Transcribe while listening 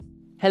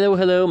Hello,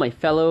 hello, my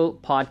fellow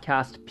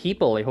podcast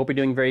people. I hope you're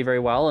doing very, very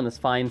well on this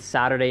fine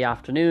Saturday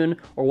afternoon,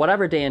 or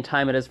whatever day and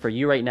time it is for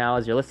you right now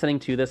as you're listening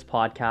to this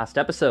podcast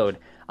episode.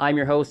 I'm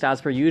your host,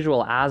 as per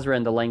usual,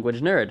 Azrin, the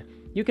language nerd.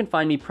 You can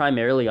find me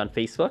primarily on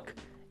Facebook,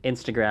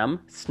 Instagram,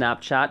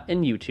 Snapchat,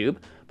 and YouTube,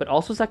 but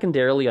also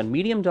secondarily on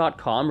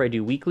medium.com, where I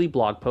do weekly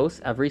blog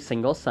posts every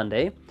single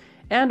Sunday,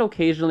 and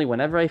occasionally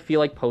whenever I feel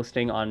like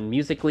posting on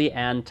Musical.ly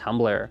and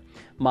Tumblr.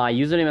 My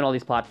username on all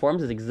these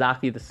platforms is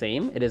exactly the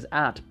same. It is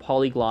at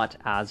Polyglot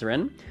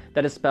Azrin.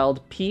 That is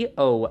spelled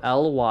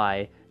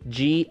POLYGLOT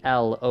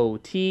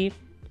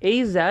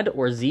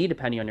or Z,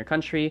 depending on your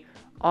country,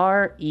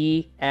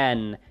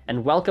 REN.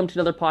 And welcome to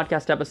another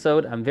podcast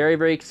episode. I'm very,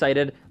 very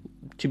excited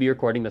to be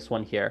recording this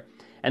one here.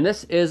 And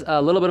this is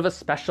a little bit of a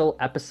special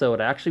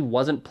episode. I actually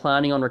wasn't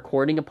planning on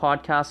recording a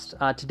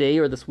podcast today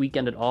or this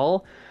weekend at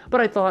all,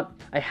 but I thought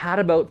I had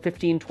about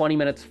 15-20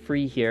 minutes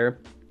free here.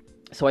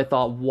 So I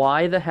thought,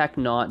 why the heck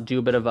not do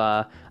a bit of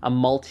a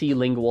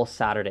multilingual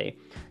Saturday?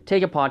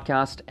 Take a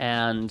podcast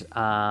and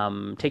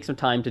take some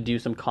time to do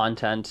some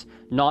content,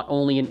 not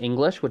only in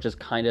English, which is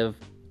kind of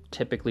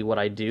typically what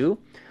I do,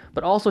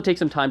 but also take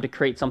some time to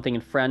create something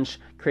in French,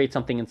 create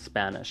something in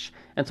Spanish.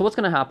 And so what's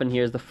going to happen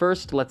here is the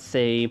first, let's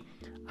say,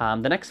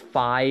 the next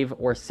 5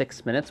 or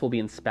 6 minutes will be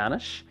in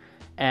Spanish,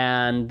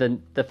 and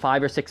the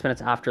 5 or 6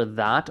 minutes after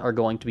that are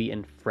going to be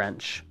in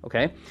French,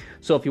 okay?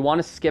 So if you want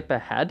to skip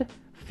ahead,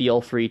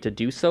 feel free to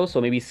do so.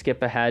 So maybe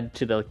skip ahead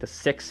to the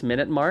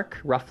 6-minute mark,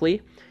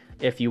 roughly,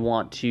 if you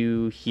want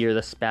to hear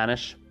the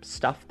Spanish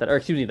stuff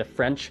the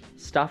French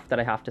stuff that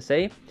I have to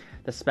say.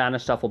 The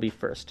Spanish stuff will be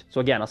first. So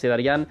again, I'll say that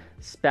again.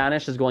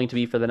 Spanish is going to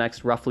be for the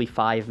next roughly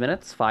 5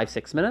 minutes,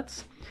 5-6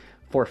 minutes.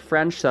 For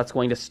French, that's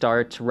going to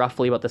start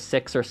roughly about the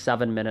 6 or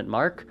 7 minute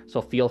mark.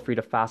 So feel free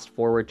to fast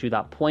forward to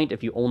that point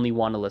if you only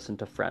want to listen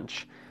to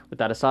French. With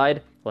that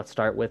aside, let's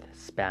start with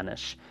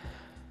Spanish.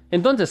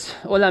 Entonces,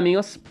 hola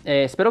amigos,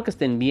 espero que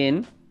estén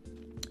bien.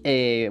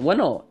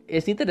 Bueno,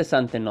 es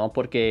interesante, ¿no?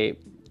 Porque,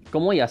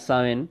 como ya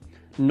saben,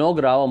 no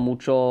grabo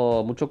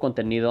mucho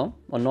contenido,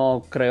 o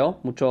no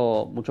creo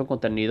mucho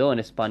contenido en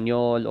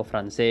español o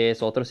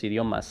francés o otros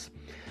idiomas.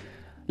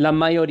 La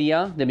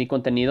mayoría de mi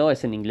contenido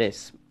es en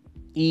inglés.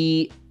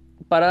 Y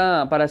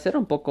para ser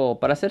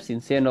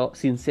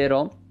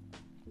sincero,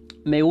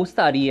 me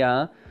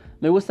gustaría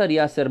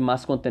hacer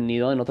más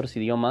contenido en otros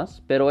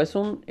idiomas, pero es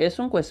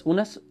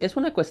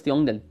una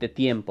cuestión de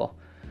tiempo.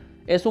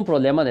 Es un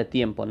problema de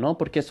tiempo, ¿no?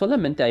 Porque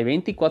solamente hay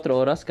 24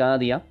 horas cada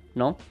día,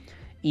 ¿no?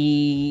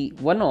 Y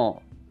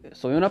bueno,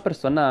 soy una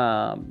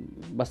persona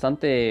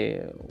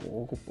bastante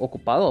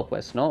ocupado,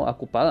 pues, ¿no?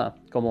 Ocupada.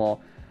 Como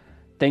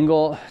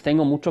tengo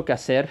mucho que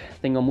hacer,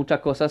 tengo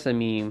muchas cosas en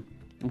mi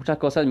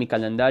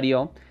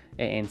calendario,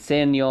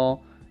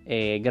 enseño.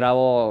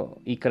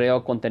 Grabo y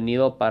creo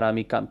contenido para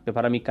mi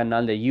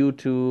canal de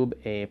YouTube,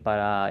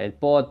 para el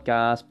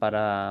podcast,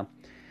 para,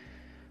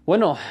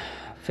 bueno,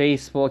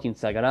 Facebook,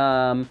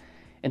 Instagram.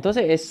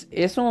 Entonces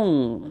es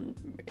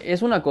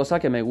una cosa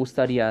que me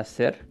gustaría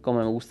hacer, como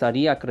me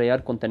gustaría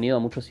crear contenido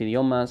en muchos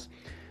idiomas,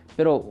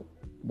 pero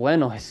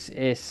bueno,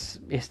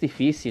 es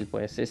difícil,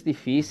 pues, es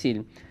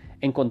difícil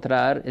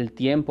encontrar el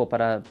tiempo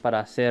para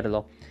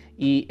hacerlo.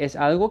 Y es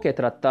algo que he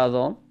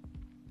tratado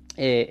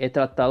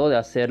de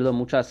hacerlo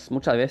muchas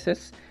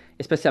veces,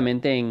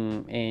 especialmente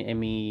en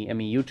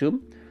mi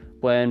YouTube.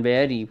 Pueden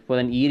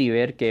ir y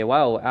ver que,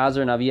 wow,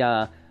 Azrin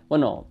había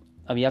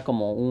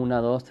como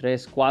 1, 2,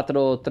 3,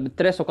 4,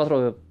 3 o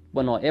 4,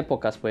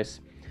 épocas,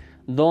 pues,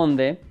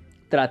 donde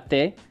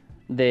traté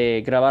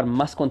de grabar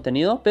más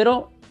contenido,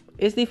 pero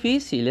es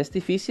difícil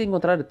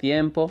encontrar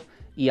tiempo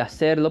y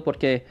hacerlo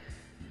porque,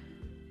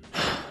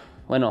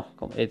 bueno,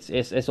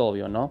 es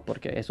obvio, ¿no?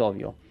 Porque es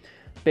obvio.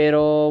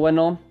 Pero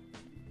bueno,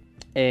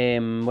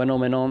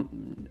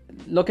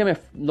 lo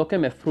que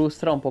me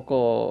frustra un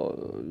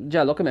poco,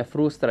 lo que me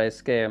frustra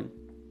es que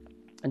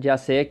ya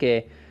sé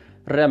que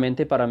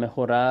realmente para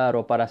mejorar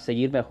o para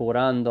seguir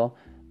mejorando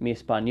mi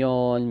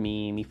español,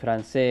 mi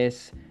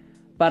francés,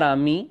 para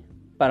mi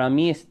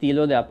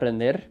estilo de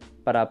aprender,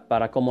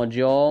 para como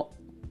yo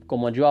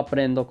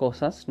aprendo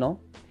cosas,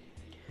 ¿no?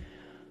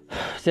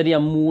 Sería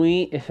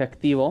muy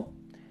efectivo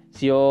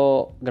si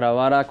yo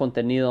grabara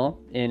contenido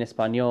en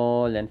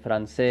español, en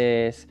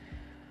francés,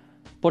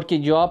 porque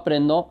yo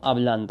aprendo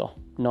hablando,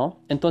 ¿no?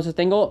 Entonces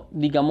tengo,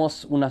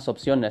 digamos, unas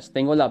opciones.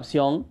 Tengo la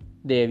opción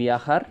de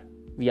viajar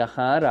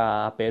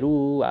a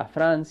Perú, a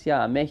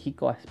Francia, a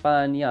México, a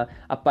España,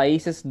 a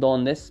países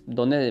donde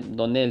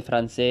el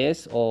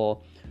francés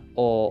o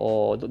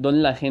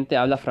donde la gente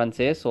habla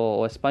francés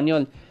o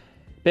español.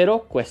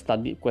 Pero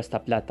cuesta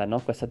plata, ¿no?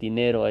 Cuesta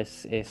dinero,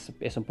 es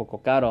un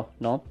poco caro,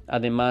 ¿no?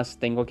 Además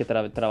tengo que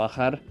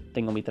trabajar,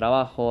 tengo mi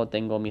trabajo,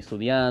 tengo mis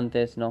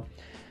estudiantes, ¿no?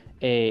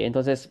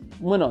 Entonces,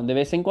 bueno, de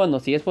vez en cuando,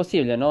 si es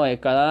posible, ¿no?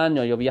 Cada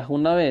año yo viajo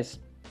una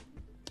vez,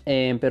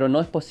 pero no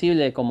es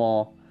posible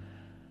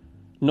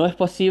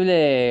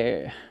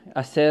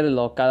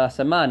hacerlo cada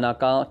semana,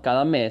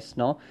 cada mes,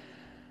 ¿no?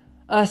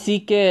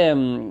 Así que,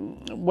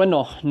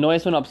 bueno, no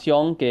es una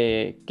opción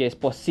que es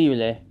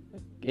posible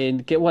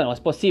que bueno,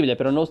 es posible,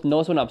 pero no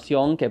es una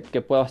opción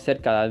que puedo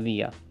hacer cada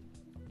día.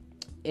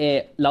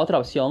 La otra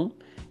opción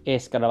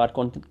es grabar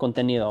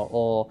contenido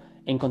o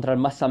encontrar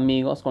más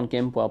amigos con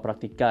quien puedo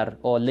practicar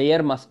o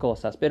leer más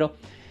cosas, pero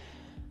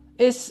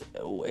es,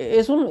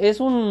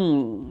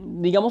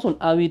 digamos, un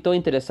hábito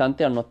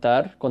interesante a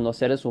notar con los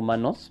seres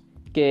humanos,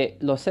 que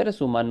los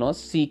seres humanos,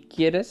 si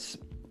quieres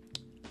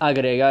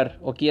agregar,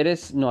 o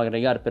quieres, no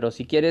agregar, pero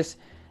si quieres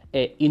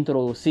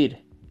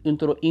introducir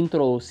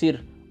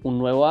un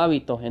nuevo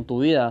hábito en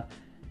tu vida,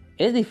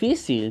 es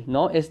difícil,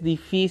 ¿no? Es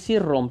difícil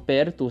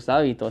romper tus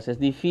hábitos, es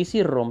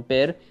difícil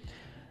romper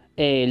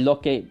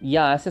lo que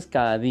ya haces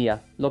cada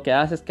día, lo que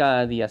haces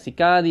cada día. Si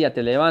cada día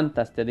te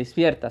levantas, te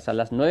despiertas a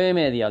las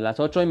 9:30, a las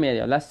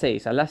 8:30, a las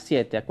 6, a las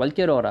 7, a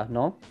cualquier hora,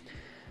 ¿no?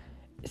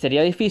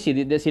 Sería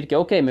difícil decir que,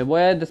 ok, me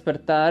voy a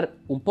despertar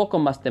un poco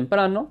más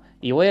temprano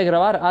y voy a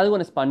grabar algo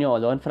en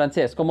español o en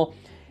francés. Como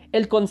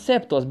el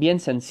concepto es bien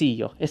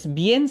sencillo, es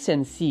bien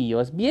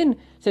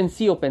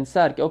sencillo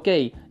pensar que, ok,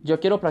 yo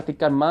quiero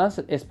practicar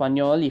más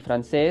español y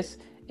francés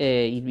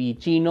y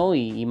chino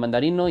y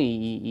mandarino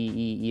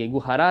y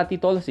gujarati,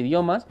 todos los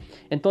idiomas.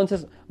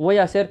 Entonces voy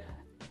a hacer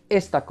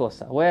esta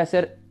cosa, voy a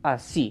hacer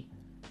así.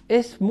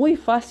 Es muy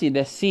fácil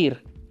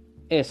decir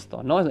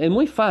esto, ¿no? Es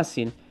muy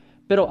fácil.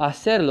 Pero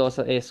hacerlo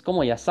es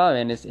como ya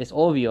saben, es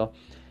obvio.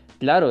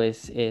 Claro,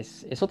 es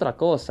otra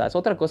cosa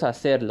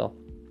hacerlo.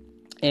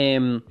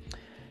 Em,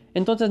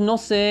 entonces no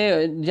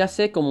sé, ya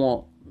sé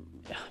como,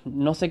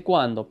 no sé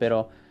cuándo,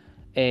 pero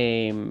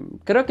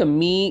creo que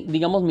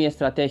digamos mi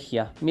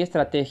estrategia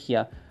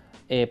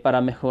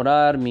para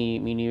mejorar mi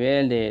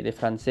nivel de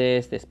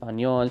francés, de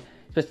español,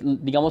 pues,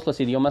 digamos los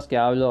idiomas que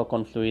hablo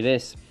con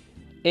fluidez,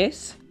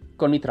 es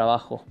con mi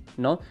trabajo,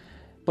 ¿no?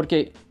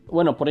 Porque,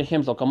 bueno, por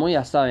ejemplo, como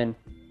ya saben,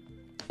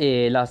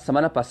 la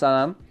semana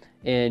pasada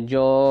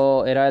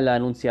yo era el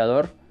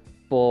anunciador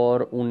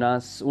por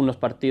unos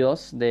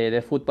partidos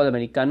de fútbol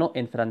americano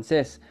en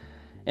francés.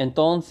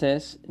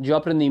 Entonces yo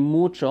aprendí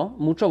mucho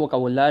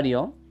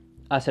vocabulario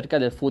acerca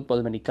del fútbol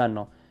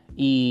americano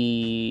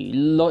y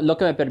lo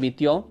que me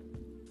permitió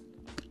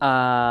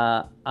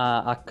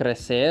a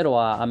crecer o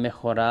a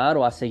mejorar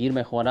o a seguir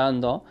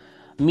mejorando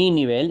mi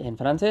nivel en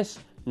francés,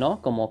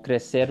 ¿no? Como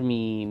crecer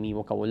mi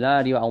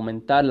vocabulario,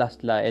 aumentar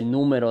el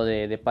número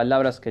de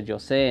palabras que yo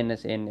sé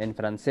en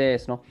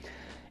francés, ¿no?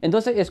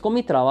 Entonces es con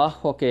mi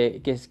trabajo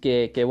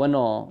que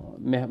bueno,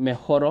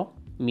 mejoro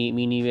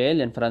mi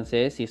nivel en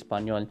francés y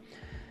español.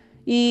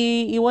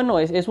 Y bueno,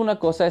 es una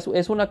cosa,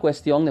 es una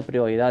cuestión de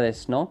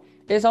prioridades, ¿no?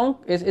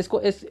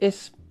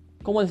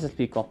 ¿Cómo les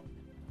explico?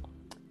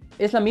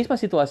 Es la misma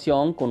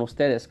situación con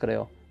ustedes,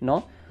 creo,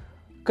 ¿no?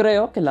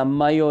 Creo que la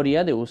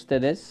mayoría de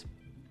ustedes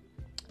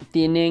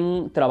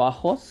tienen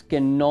trabajos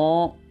que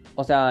no,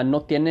 o sea,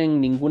 no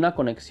tienen ninguna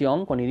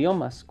conexión con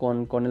idiomas,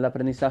 con el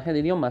aprendizaje de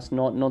idiomas,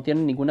 no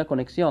tienen ninguna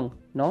conexión,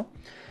 ¿no?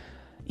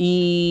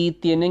 Y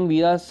tienen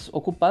vidas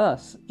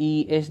ocupadas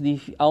y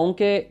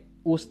aunque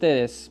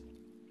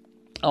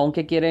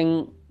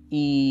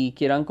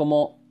quieran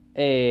como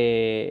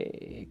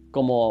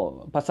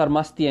pasar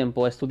más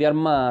tiempo, estudiar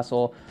más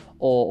o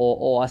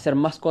hacer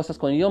más cosas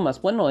con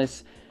idiomas, bueno,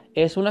 es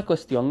una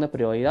cuestión de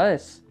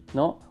prioridades,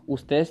 ¿no?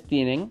 Ustedes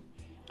tienen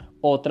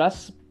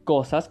otras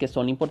cosas que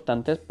son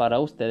importantes para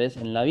ustedes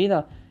en la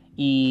vida.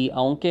 Y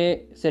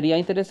aunque sería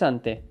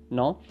interesante,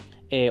 ¿no?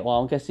 O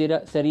aunque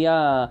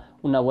sería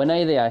una buena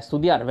idea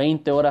estudiar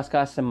 20 horas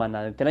cada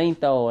semana, de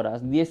 30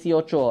 horas,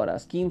 18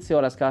 horas, 15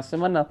 horas cada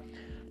semana,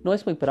 no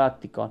es muy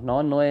práctico,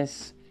 ¿no? No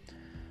es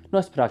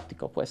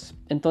práctico, pues.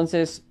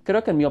 Entonces,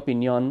 creo que en mi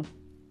opinión,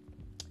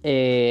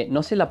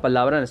 no sé la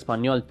palabra en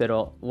español,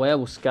 pero voy a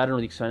buscar en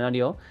un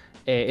diccionario.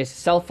 Es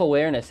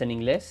self-awareness en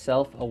inglés,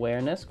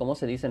 self-awareness, ¿cómo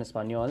se dice en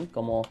español?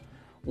 Como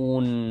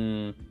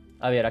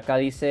a ver, acá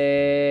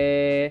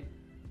dice,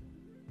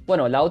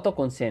 bueno, la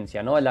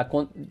autoconciencia, ¿no?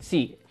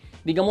 Sí,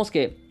 digamos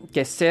que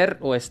ser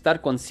o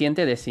estar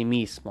consciente de sí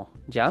mismo,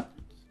 ¿ya?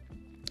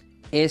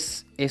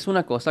 Es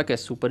una cosa que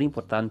es súper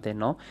importante,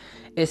 ¿no?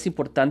 Es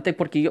importante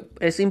porque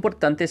es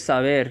importante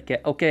saber que,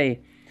 ok,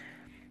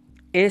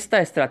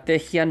 esta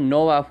estrategia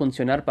no va a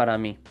funcionar para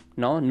mí,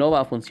 ¿no? No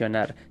va a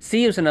funcionar.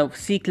 Sí,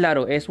 sí,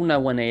 claro, es una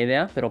buena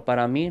idea, pero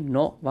para mí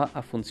no va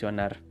a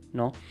funcionar,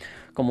 ¿no?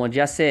 Como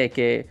ya sé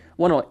que,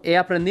 bueno, yo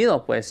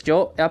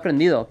he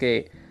aprendido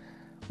que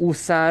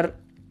usar,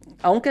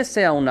 aunque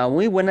sea una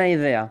muy buena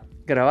idea,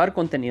 grabar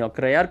contenido,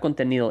 crear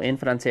contenido en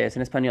francés,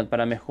 en español,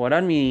 para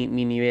mejorar mi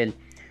nivel,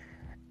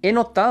 he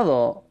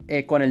notado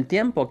con el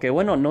tiempo que,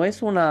 bueno, no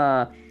es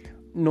una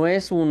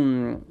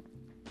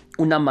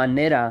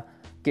manera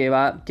que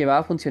va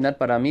a funcionar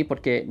para mí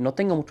porque no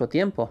tengo mucho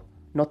tiempo.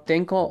 No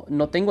tengo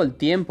el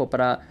tiempo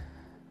para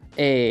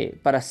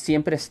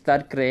siempre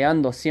estar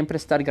creando, siempre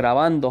estar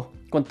grabando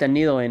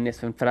contenido en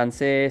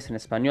francés, en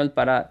español,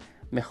 para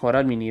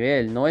mejorar mi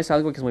nivel. No es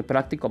algo que es muy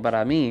práctico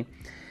para mí.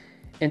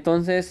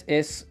 Entonces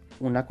es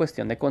una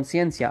cuestión de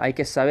conciencia. Hay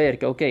que saber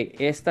que, ok,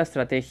 esta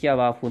estrategia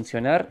va a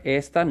funcionar,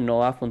 esta no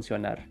va a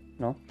funcionar,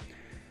 ¿no?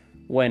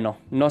 Bueno,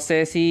 no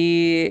sé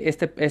si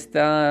este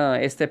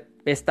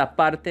esta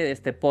parte de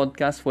este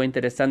podcast fue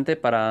interesante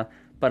para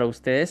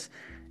ustedes.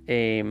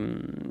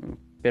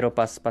 Pero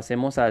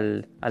pasemos a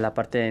la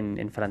parte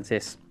en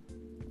francés.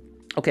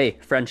 Ok,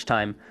 French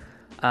time.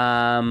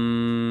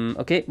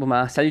 Ok, bon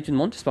bah, salut tout le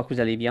monde, j'espère que vous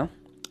allez bien.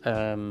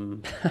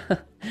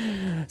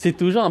 C'est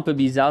toujours un peu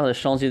bizarre de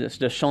changer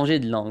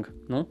de langue,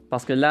 non?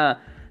 Parce que là,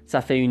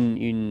 ça fait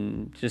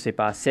je sais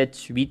pas, 7,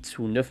 8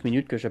 ou 9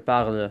 minutes que je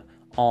parle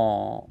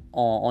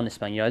en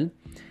espagnol.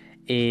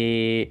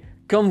 Et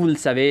comme vous le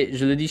savez,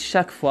 je le dis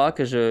chaque fois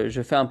que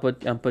je fais un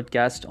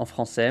podcast en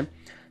français.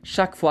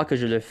 Chaque fois que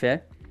je le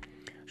fais,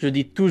 je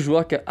dis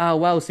toujours que ah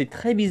waouh, c'est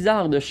très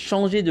bizarre de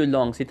changer de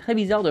langue. C'est très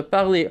bizarre de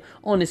parler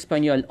en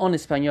espagnol,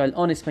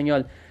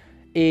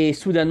 et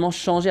soudainement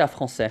changer à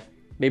français.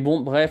 Mais bon,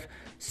 bref,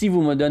 si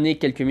vous me donnez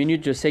quelques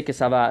minutes, je sais que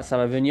ça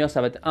va venir,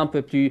 ça va être un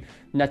peu plus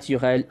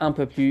naturel, un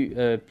peu plus,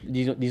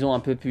 disons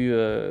un peu plus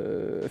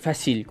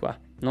facile, quoi,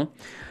 non?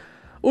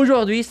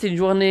 Aujourd'hui, c'est une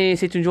journée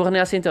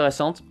assez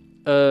intéressante.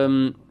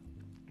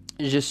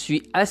 Je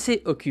suis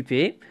assez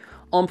occupé.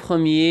 En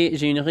premier,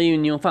 j'ai une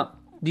réunion, enfin,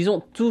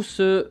 disons tout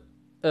cet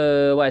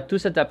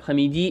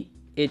après-midi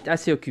est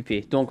assez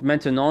occupé. Donc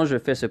maintenant, je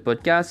fais ce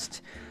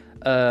podcast.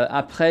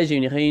 Après, j'ai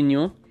une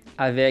réunion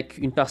avec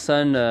une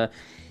personne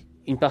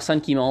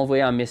qui m'a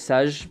envoyé un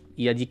message.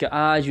 Il a dit que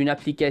j'ai une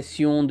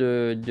application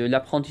de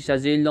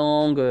l'apprentissage des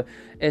langues.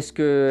 Est-ce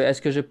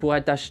que je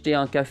pourrais t'acheter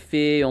un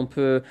café?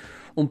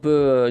 On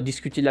peut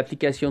discuter de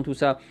l'application, tout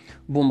ça.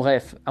 Bon,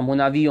 bref, à mon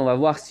avis, on va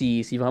voir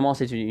si vraiment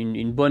c'est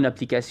une bonne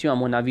application. À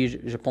mon avis,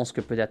 je pense que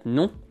peut-être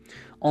non.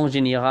 En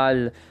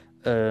général,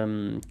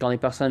 quand les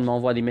personnes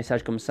m'envoient des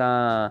messages comme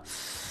ça,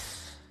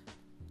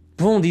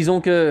 bon, disons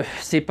que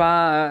c'est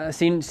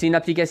une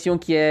application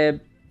qui est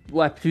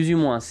plus ou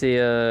moins,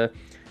 c'est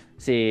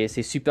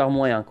super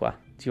moyen, quoi,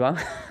 tu vois.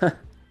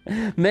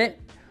 Mais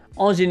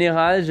en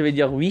général, je vais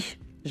dire oui.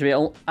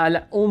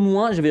 Au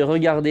moins, je vais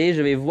regarder,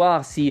 je vais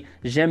voir si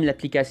j'aime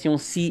l'application,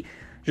 si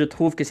je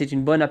trouve que c'est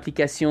une bonne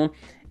application.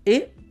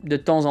 Et de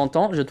temps en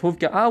temps, je trouve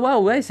que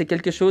c'est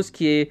quelque chose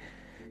qui est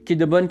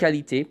de bonne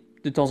qualité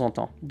de temps en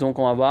temps. Donc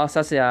on va voir,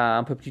 ça c'est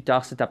un peu plus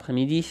tard cet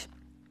après-midi.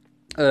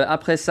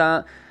 Après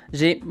ça,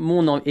 j'ai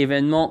mon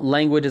événement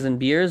Languages and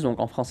Beers.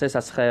 Donc en français,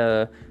 ça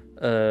serait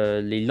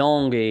les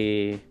langues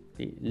et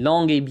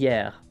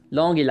bières.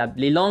 Non,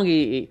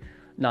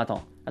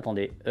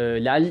 attendez.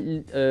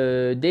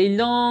 Des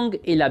langues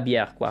et la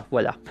bière, quoi.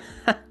 Voilà.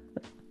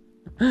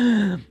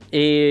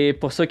 Et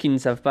pour ceux qui ne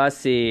savent pas,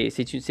 c'est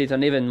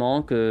un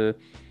événement que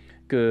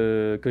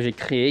j'ai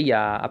créé il y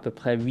a à peu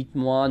près 8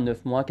 mois,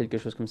 9 mois, quelque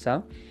chose comme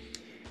ça.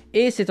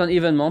 Et c'est un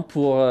événement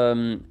pour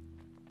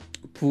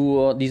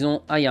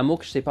disons, il y a un mot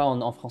que je ne sais pas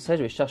en français,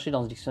 je vais chercher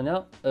dans ce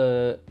dictionnaire.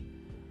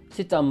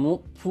 C'est un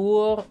mot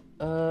pour...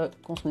 comment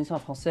on dit ça en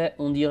français?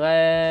 On dirait...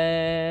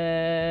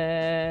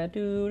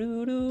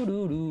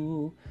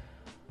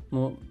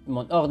 Mon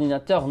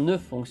ordinateur ne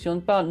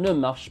fonctionne pas, ne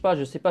marche pas,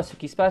 je ne sais pas ce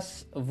qui se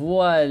passe.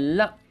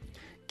 Voilà.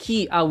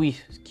 Il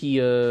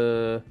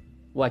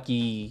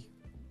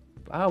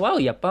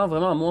n'y a pas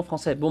vraiment un mot en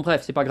français. Bon,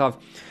 bref, c'est pas grave.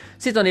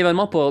 C'est un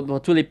événement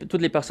pour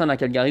toutes les personnes à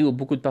Calgary, ou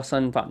beaucoup de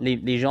personnes, enfin,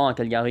 les gens à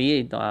Calgary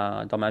et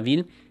dans ma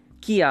ville,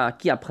 qui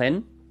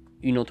apprennent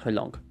une autre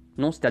langue.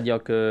 Non,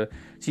 c'est-à-dire que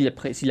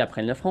s'ils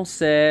apprennent le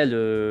français,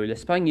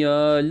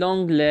 l'espagnol,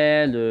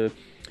 l'anglais,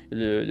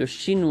 le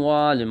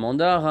chinois, le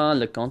mandarin,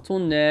 le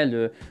cantonais,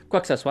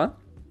 quoi que ce soit,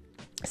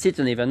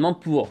 c'est un événement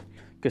pour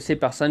que ces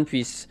personnes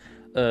puissent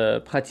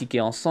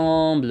pratiquer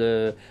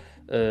ensemble,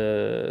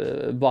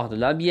 boire de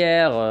la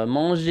bière,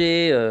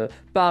 manger,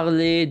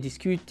 parler,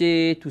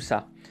 discuter, tout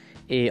ça.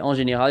 Et en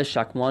général,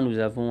 chaque mois, nous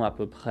avons à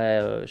peu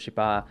près,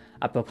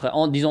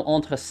 disons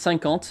entre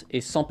 50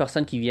 et 100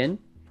 personnes qui viennent,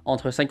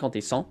 entre 50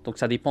 et 100, donc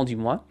ça dépend du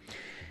mois.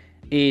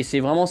 Et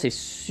c'est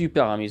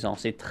super amusant,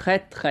 c'est très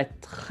très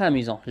très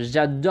amusant.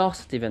 J'adore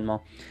cet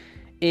événement.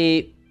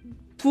 Et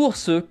pour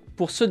ceux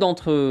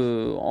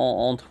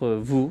entre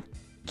vous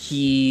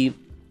qui,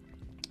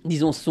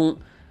 disons, sont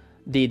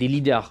des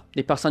leaders,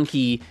 des personnes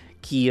qui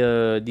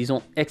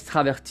disons,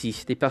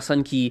 extraverties, des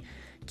personnes qui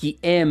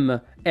aiment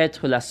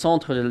être la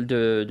centre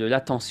de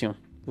l'attention,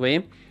 vous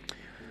voyez,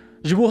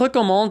 je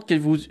recommande que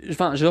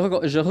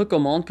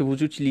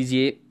vous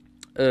utilisiez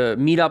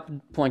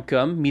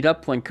meetup.com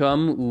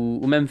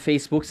ou même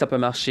Facebook, ça peut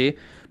marcher,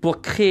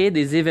 pour créer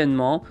des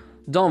événements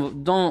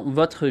dans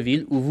votre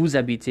ville où vous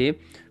habitez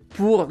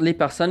pour les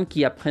personnes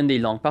qui apprennent des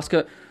langues. Parce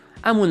que,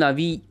 à mon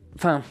avis,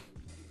 il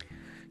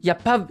n'y a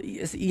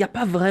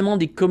pas vraiment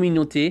des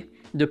communautés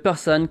de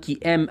personnes qui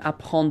aiment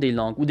apprendre des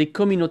langues, ou des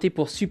communautés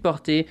pour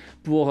supporter,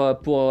 pour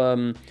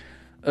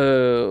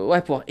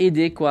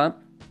aider, quoi,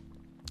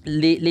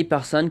 les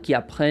personnes qui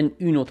apprennent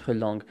une autre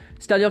langue.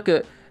 C'est-à-dire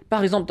que,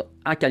 par exemple,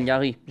 à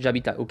Calgary,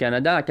 j'habite au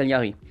Canada, à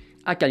Calgary.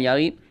 À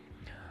Calgary,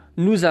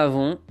 nous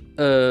avons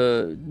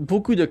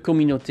beaucoup de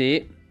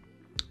communautés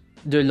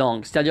de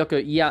langues. C'est-à-dire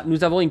que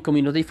nous avons une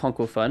communauté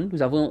francophone,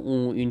 nous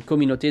avons une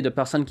communauté de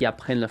personnes qui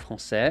apprennent le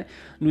français,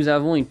 nous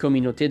avons une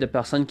communauté de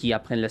personnes qui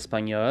apprennent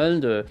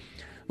l'espagnol.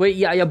 Oui, il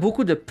y a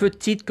beaucoup de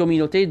petites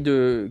communautés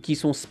qui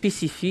sont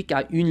spécifiques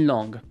à une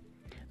langue.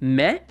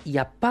 Mais il n'y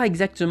a pas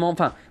exactement...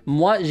 Enfin,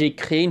 moi, j'ai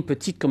créé une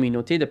petite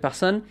communauté de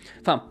personnes,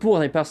 enfin, pour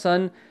les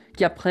personnes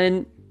qui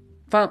apprennent,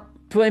 enfin,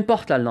 peu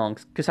importe la langue,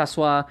 que ça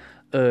soit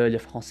le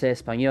français,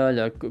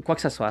 l'espagnol, quoi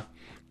que ce soit.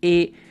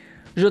 Et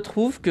je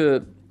trouve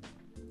que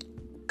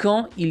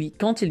quand il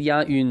y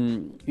a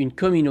une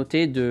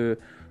communauté de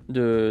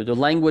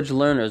language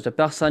learners, de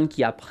personnes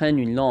qui apprennent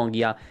une langue,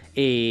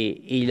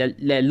 et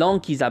la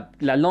langue qu'ils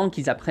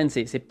apprennent,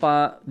 c'est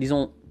pas,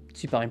 disons,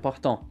 super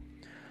important.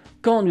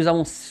 Quand nous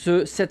avons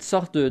cette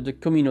sorte de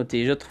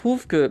communauté, je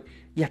trouve qu'il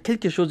y a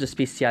quelque chose de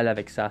spécial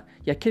avec ça.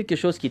 Il y a quelque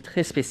chose qui est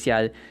très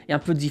spécial et un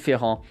peu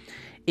différent.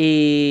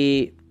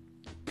 Et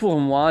pour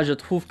moi, je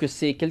trouve que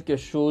c'est quelque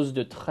chose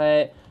de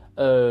très...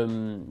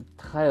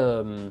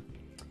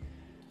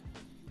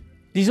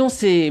 disons,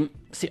 c'est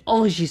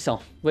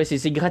enrichissant. Ouais,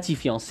 c'est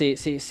gratifiant.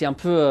 C'est un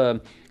peu...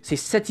 c'est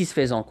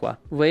satisfaisant, quoi.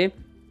 Vous voyez?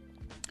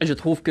 Je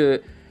trouve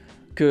que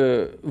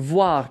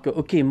voir que,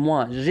 ok,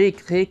 moi, j'ai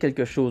créé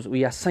quelque chose où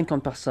il y a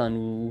 50 personnes,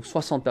 ou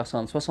 60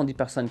 personnes, 70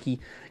 personnes qui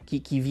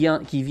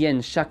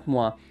viennent chaque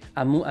mois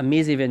à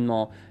mes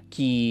événements,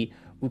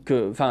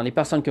 les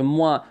personnes que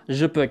moi,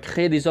 je peux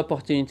créer des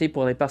opportunités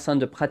pour les personnes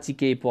de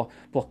pratiquer, pour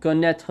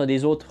connaître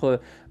des autres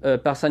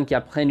personnes qui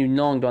apprennent une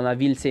langue dans la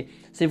ville, c'est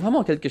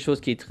vraiment quelque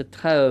chose qui est très,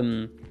 très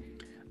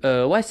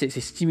ouais, c'est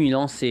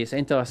stimulant, c'est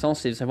intéressant,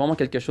 c'est vraiment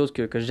quelque chose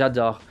que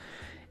j'adore.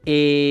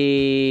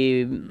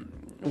 Et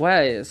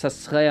ouais, ça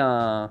serait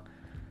un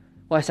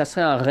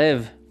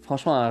rêve,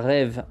 franchement un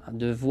rêve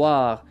de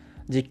voir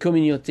des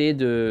communautés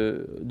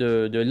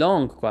de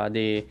langues, quoi,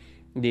 des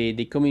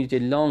communautés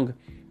de langues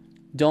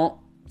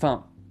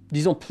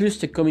disons plus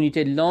de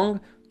communautés de langues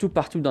tout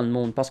partout dans le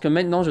monde. Parce que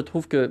maintenant, je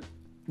trouve que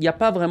il n'y a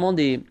pas vraiment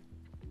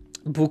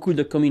beaucoup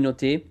de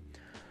communautés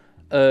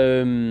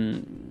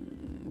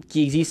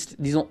qui existent,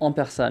 disons, en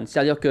personne.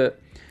 C'est-à-dire que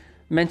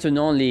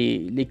maintenant,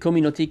 les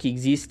communautés qui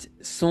existent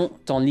sont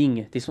en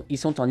ligne. Ils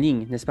sont en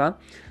ligne, n'est-ce pas?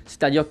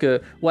 C'est-à-dire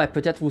que, ouais,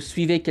 peut-être vous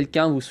suivez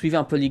quelqu'un, vous suivez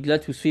un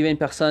polyglotte, vous suivez une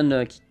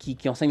personne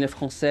qui enseigne le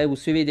français, vous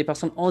suivez des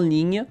personnes en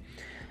ligne,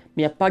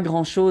 mais il n'y a pas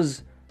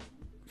grand-chose,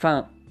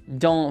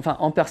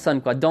 en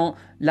personne, quoi, dans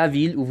la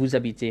ville où vous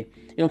habitez.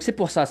 Et donc, c'est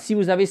pour ça, si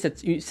vous avez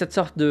cette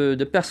sorte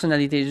de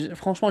personnalité,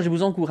 franchement, je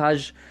vous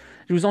encourage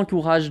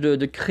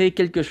de créer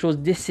quelque chose,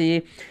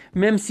 d'essayer,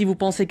 même si vous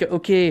pensez que,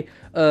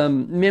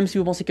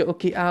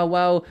 ah,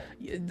 wow,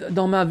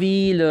 dans ma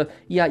ville,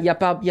 il y a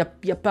pas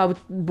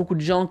beaucoup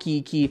de gens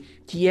qui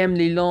aiment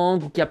les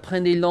langues, ou qui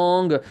apprennent des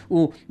langues,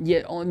 ou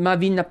ma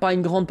ville n'a pas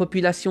une grande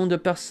population de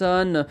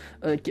personnes,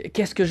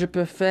 qu'est-ce que je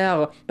peux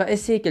faire?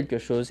 Essayez quelque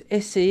chose,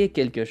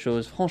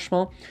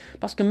 franchement,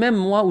 parce que même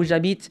moi, où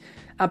j'habite,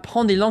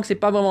 apprendre des langues, c'est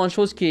pas vraiment une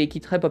chose qui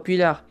est très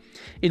populaire.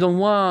 Et donc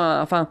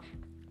moi,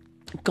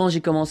 quand j'ai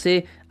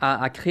commencé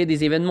à créer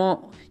des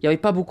événements, il n'y avait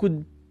pas beaucoup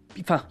de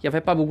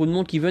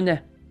monde qui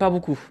venait, pas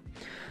beaucoup.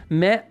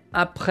 Mais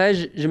après,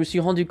 je me suis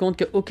rendu compte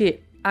que, ok,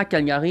 à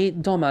Calgary,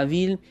 dans ma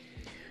ville,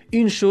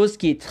 une chose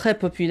qui est très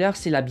populaire,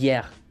 c'est la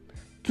bière.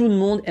 Tout le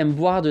monde aime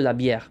boire de la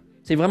bière.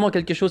 C'est vraiment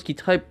quelque chose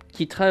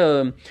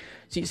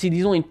c'est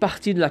disons une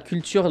partie de la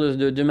culture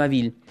de ma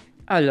ville.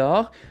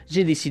 Alors,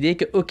 j'ai décidé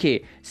que, ok,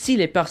 si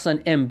les personnes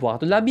aiment boire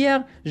de la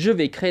bière, je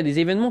vais créer des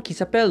événements qui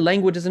s'appellent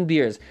Languages and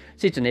Beers.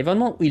 C'est un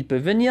événement où ils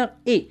peuvent venir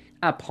et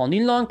apprendre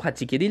une langue,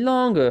 pratiquer des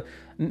langues,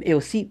 et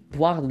aussi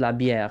boire de la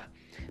bière.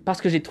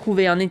 Parce que j'ai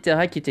trouvé un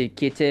intérêt qui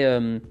était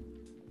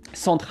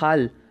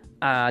central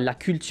à la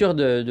culture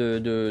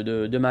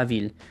de ma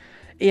ville.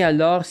 Et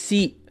alors,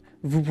 si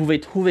vous pouvez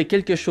trouver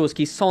quelque chose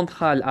qui est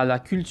central à la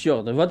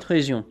culture de votre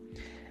région,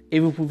 et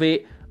vous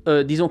pouvez,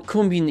 disons,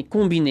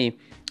 combiner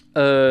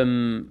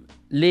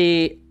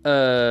les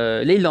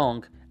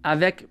langues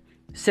avec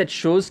cette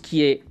chose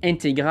qui est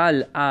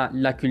intégrale à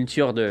la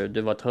culture de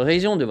votre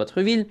région, de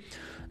votre ville,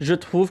 je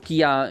trouve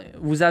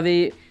vous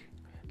avez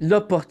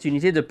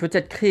l'opportunité de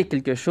peut-être créer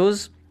quelque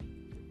chose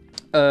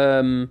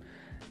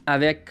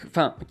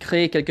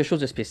créer quelque chose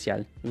de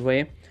spécial, vous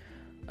voyez.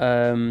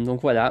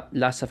 Donc voilà,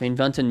 là ça fait une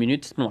vingtaine de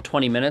minutes,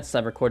 20 minutes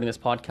I'm recording this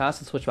podcast.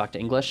 Let's switch back to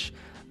English.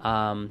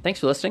 Thanks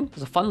for listening. It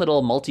was a fun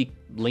little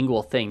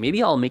multilingual thing.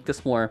 Maybe I'll make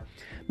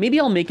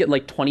it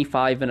like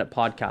 25-minute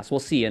podcast.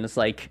 We'll see. And it's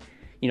like,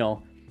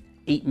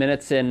 8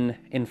 minutes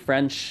in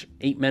French,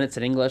 8 minutes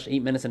in English,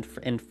 8 minutes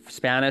in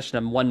Spanish,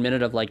 and then 1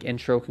 minute of like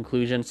intro,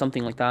 conclusion,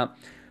 something like that.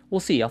 We'll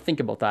see. I'll think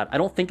about that. I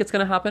don't think it's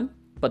going to happen,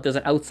 but there's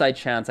an outside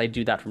chance I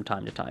do that from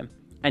time to time.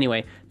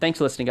 Anyway, thanks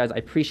for listening, guys. I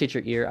appreciate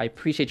your ear. I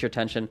appreciate your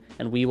attention,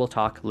 and we will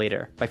talk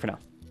later. Bye for now.